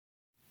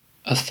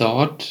A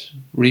thought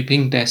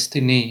reaping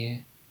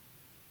destiny.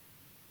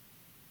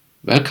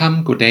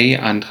 Welcome, good day,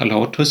 and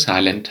hello to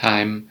Silent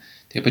Time,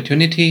 the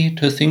opportunity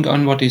to think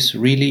on what is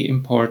really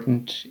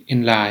important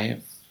in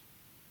life.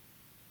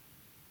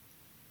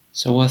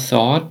 Sow a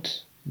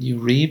thought, you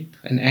reap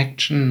an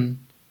action.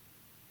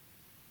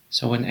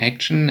 Sow an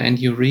action and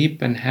you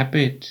reap an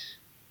habit.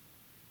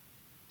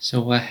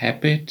 Sow a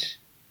habit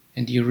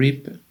and you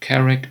reap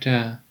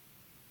character.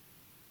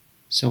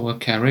 Sow a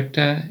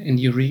character and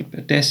you reap a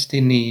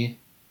destiny.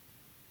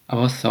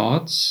 Our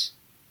thoughts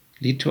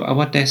lead to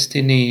our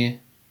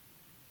destiny.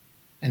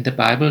 And the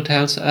Bible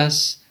tells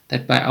us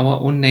that by our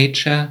own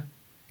nature,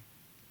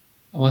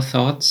 our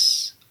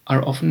thoughts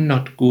are often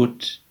not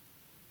good,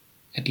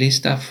 at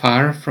least are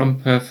far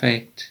from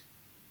perfect.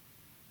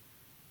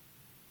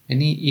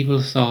 Many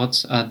evil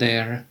thoughts are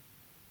there,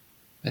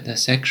 whether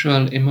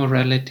sexual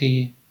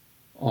immorality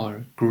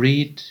or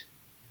greed,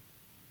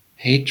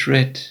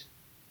 hatred,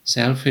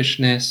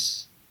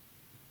 selfishness.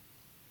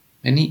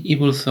 Many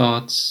evil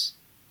thoughts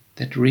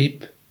that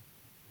reap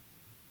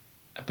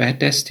a bad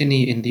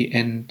destiny in the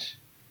end.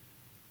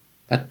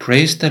 But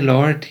praise the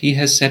Lord, He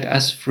has set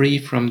us free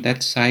from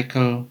that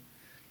cycle.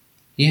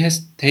 He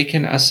has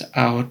taken us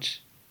out.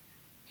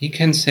 He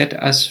can set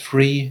us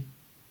free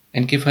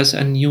and give us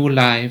a new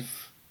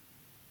life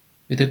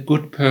with a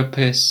good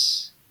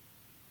purpose,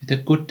 with a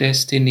good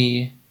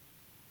destiny,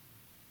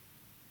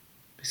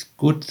 with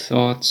good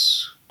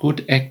thoughts,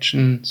 good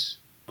actions,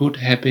 good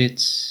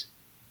habits,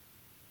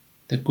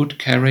 the good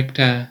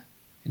character,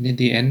 and in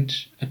the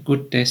end, a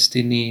good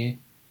destiny.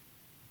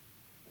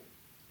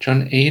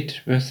 John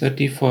 8, verse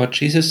 34,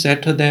 Jesus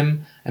said to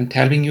them, I'm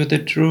telling you the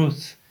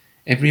truth.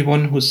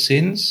 Everyone who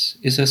sins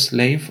is a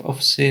slave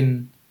of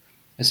sin.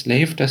 A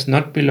slave does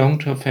not belong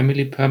to a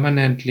family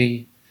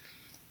permanently,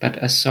 but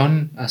a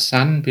son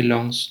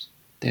belongs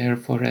there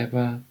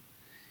forever.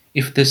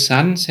 If the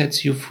Son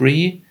sets you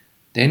free,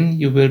 then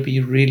you will be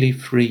really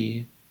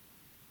free.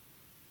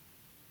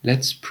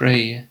 Let's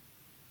pray.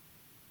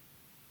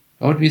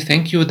 Lord, we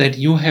thank you that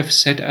you have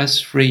set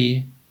us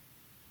free.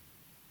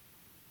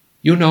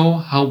 You know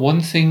how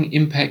one thing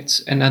impacts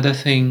another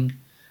thing,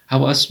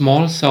 how a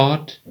small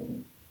thought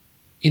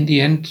in the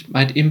end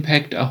might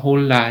impact a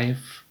whole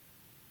life.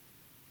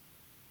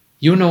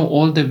 You know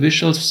all the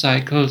visual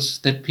cycles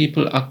that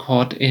people are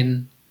caught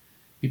in.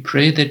 We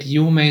pray that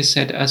you may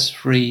set us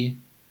free,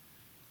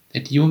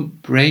 that you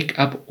break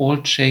up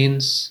all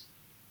chains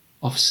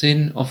of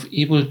sin, of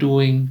evil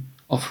doing,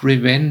 of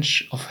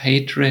revenge, of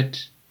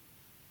hatred.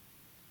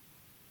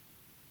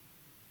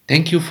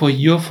 Thank you for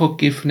your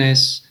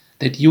forgiveness,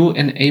 that you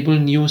enable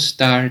new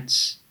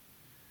starts,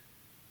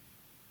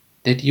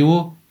 that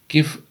you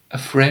give a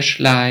fresh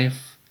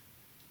life,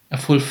 a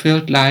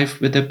fulfilled life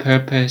with a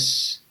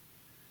purpose,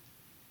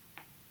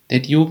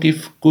 that you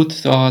give good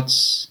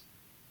thoughts,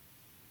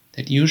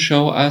 that you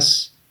show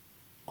us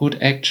good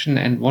action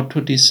and what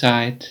to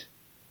decide.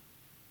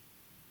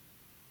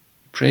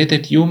 Pray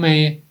that you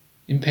may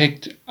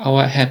impact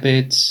our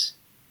habits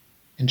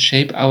and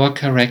shape our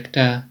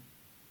character,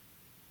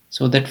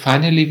 so that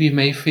finally we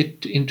may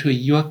fit into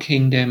your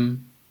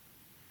kingdom,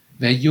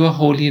 where your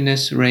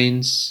holiness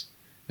reigns,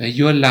 where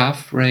your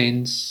love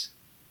reigns,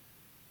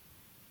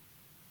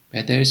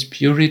 where there is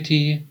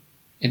purity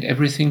and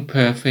everything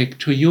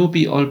perfect. To you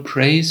be all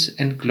praise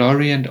and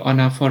glory and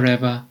honor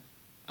forever.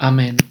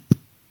 Amen.